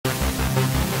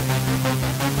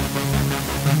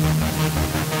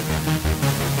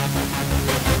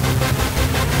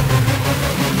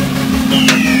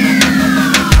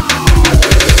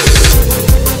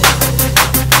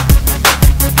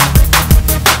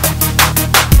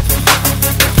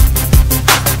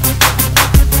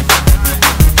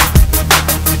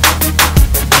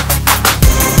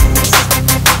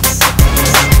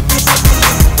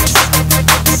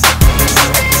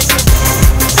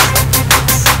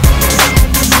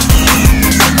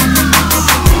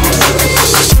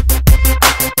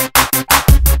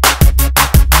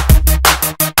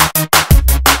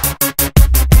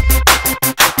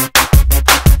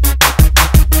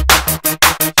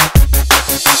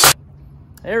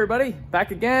Hey everybody,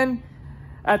 back again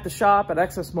at the shop at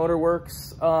XS Motor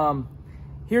Works.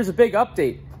 Here's a big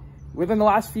update. Within the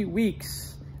last few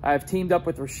weeks, I've teamed up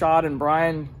with Rashad and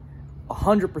Brian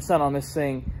 100% on this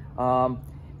thing.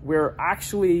 We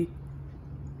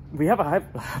have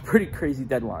a pretty crazy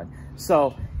deadline.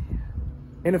 So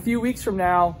in a few weeks from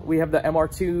now, we have the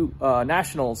MR2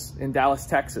 Nationals in Dallas,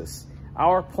 Texas.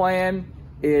 Our plan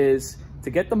is to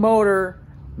get the motor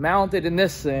mounted in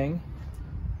this thing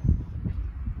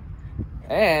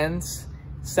and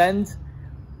send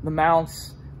the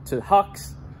mounts to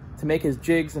Hux to make his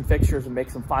jigs and fixtures and make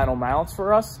some final mounts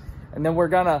for us. And then we're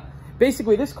gonna,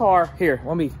 basically this car, here,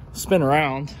 let me spin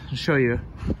around and show you.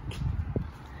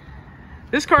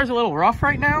 This car is a little rough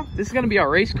right now. This is gonna be our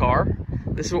race car.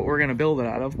 This is what we're gonna build it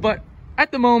out of. But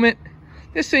at the moment,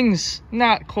 this thing's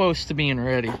not close to being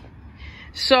ready.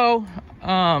 So,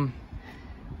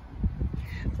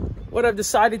 what I've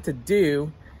decided to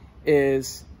do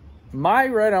is my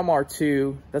red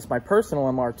MR2, that's my personal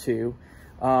MR2,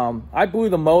 I blew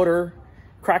the motor,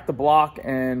 cracked the block,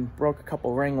 and broke a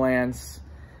couple ring lands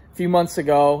a few months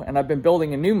ago, and I've been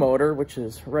building a new motor, which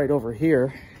is right over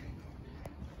here.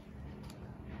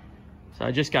 So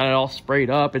I just got it all sprayed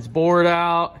up. It's bored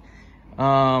out,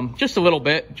 just a little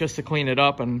bit, just to clean it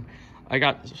up, and I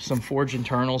got some forged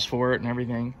internals for it and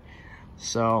everything.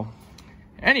 So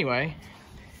anyway,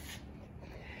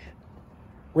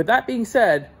 with that being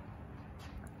said,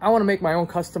 I want to make my own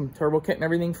custom turbo kit and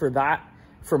everything for that,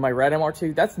 for my red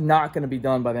MR2. That's not going to be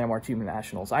done by the MR2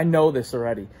 Nationals. I know this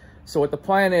already. So what the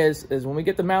plan is when we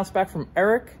get the mounts back from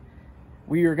Eric,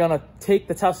 we are going to take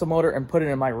the Tesla motor and put it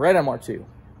in my red MR2.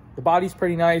 The body's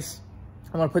pretty nice.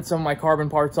 I'm going to put some of my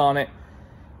carbon parts on it,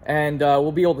 and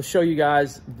we'll be able to show you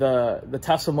guys the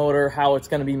Tesla motor, how it's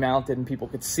going to be mounted, and people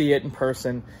could see it in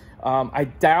person. I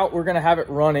doubt we're going to have it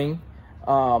running.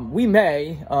 We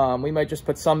might just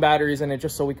put some batteries in it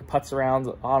just so we could putz around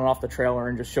on and off the trailer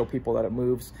and just show people that it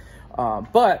moves.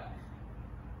 But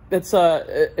it's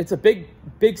a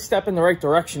big step in the right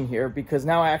direction here, because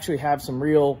now I actually have some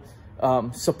real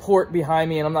support behind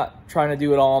me, and I'm not trying to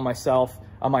do it all myself,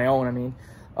 on my own, I mean.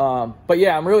 But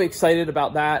yeah, I'm really excited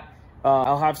about that.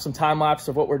 I'll have some time lapse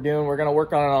of what we're doing. We're gonna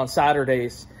work on it on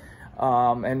Saturdays,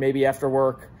 and maybe after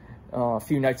work, a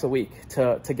few nights a week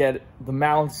to get the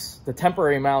mounts, the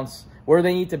temporary mounts, where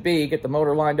they need to be, get the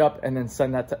motor lined up, and then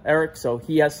send that to Eric so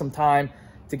he has some time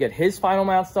to get his final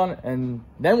mounts done, and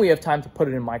then we have time to put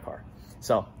it in my car.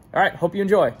 So, all right, hope you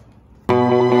enjoy.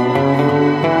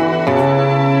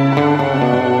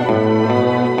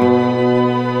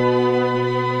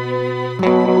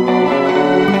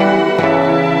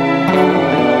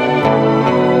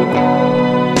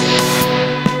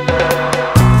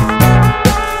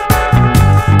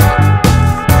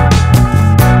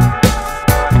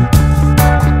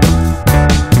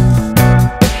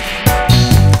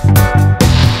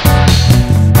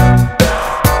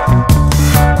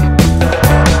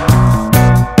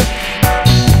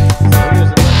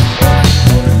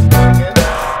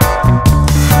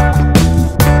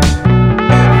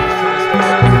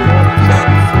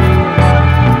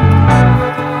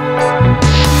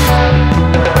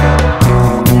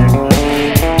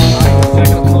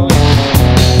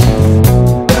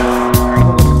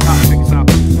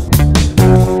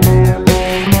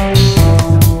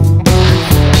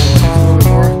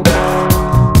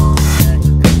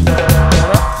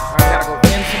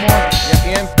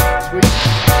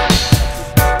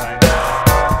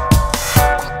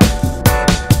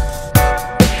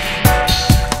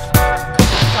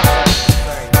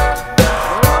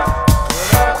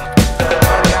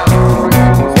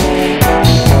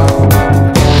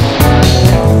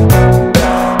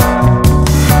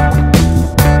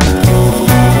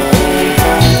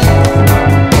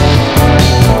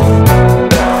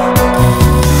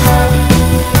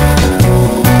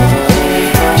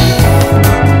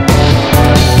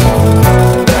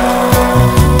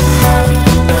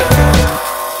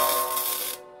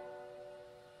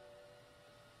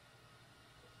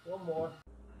 One more.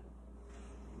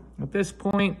 At this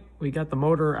point, we got the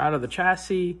motor out of the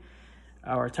chassis.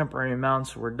 Our temporary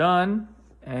mounts were done,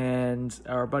 and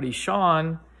our buddy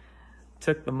Sean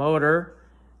took the motor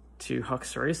to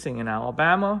Hux Racing in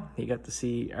Alabama. He got to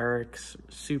see Eric's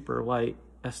super light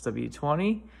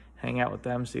SW20, hang out with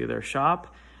them, see their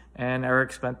shop, and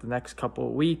Eric spent the next couple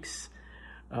of weeks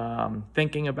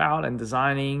thinking about and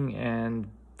designing and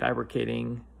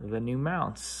fabricating the new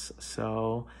mounts.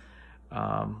 So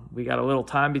we got a little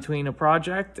time between a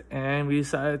project, and we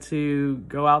decided to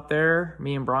go out there,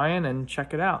 me and Brian, and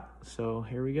check it out. So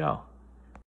here we go.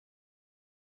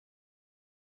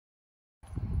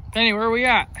 Kenny, where are we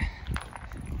at?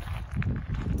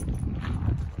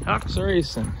 Hux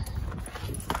Racing.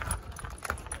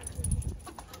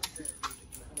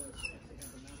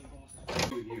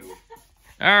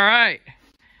 All right,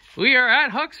 we are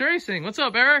at Hux Racing. What's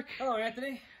up, Eric? Hello,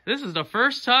 Anthony. This is the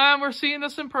first time we're seeing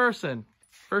this in person.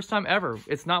 First time ever.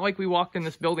 It's not like we walked in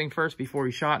this building first before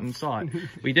we shot and saw it.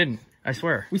 We didn't, I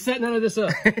swear. We set none of this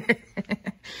up.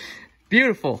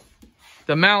 Beautiful.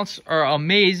 The mounts are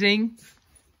amazing.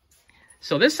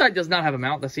 So this side does not have a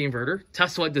mount. That's the inverter.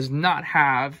 Tesla does not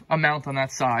have a mount on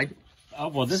that side. Oh,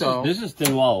 well, this is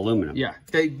thin wall aluminum. Yeah,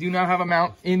 they do not have a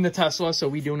mount in the Tesla, so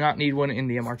we do not need one in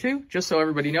the MR2, just so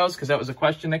everybody knows, because that was a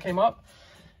question that came up.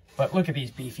 But look at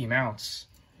these beefy mounts.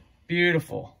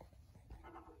 Beautiful.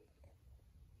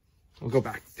 We'll go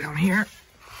back down here.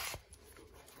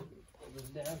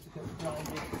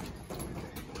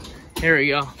 Here we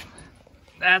go.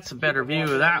 That's a better view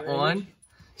of that one.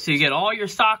 So you get all your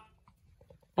stock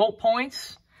bolt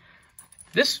points.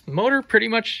 This motor pretty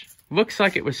much looks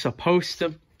like it was supposed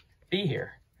to be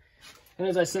here. And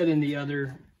as I said in the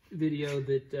other video,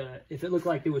 that if it looked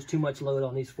like there was too much load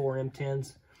on these 4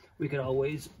 M10s, we could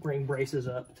always bring braces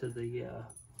up to the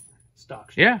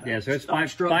stock. Yeah. Yeah, so it's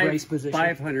brace position.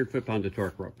 500 foot-pounds of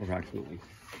torque, approximately.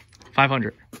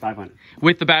 500. 500.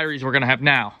 With the batteries we're going to have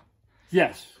now.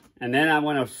 Yes. And then I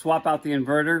want to swap out the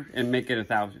inverter and make it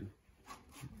 1,000.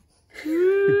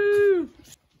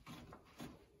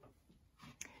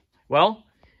 Well,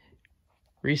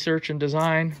 research and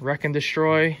design, wreck and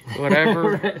destroy,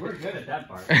 whatever. We're good at that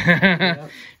part.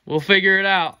 We'll figure it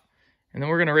out. And then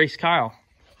we're going to race Kyle.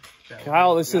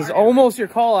 Kyle, this is almost your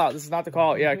call out. This is not the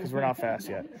call out yet because we're not fast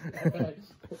yet.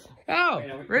 Oh,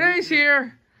 Renee's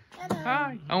here.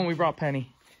 Hi. Oh, and we brought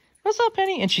Penny. What's up,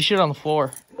 Penny? And she shit on the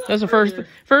floor. That's the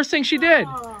first thing she did.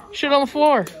 Shit on the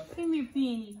floor. Come here,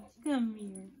 Penny. Come here.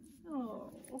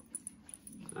 Oh.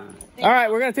 All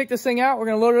right, we're going to take this thing out. We're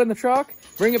going to load it in the truck,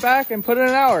 bring it back, and put it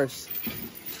in ours.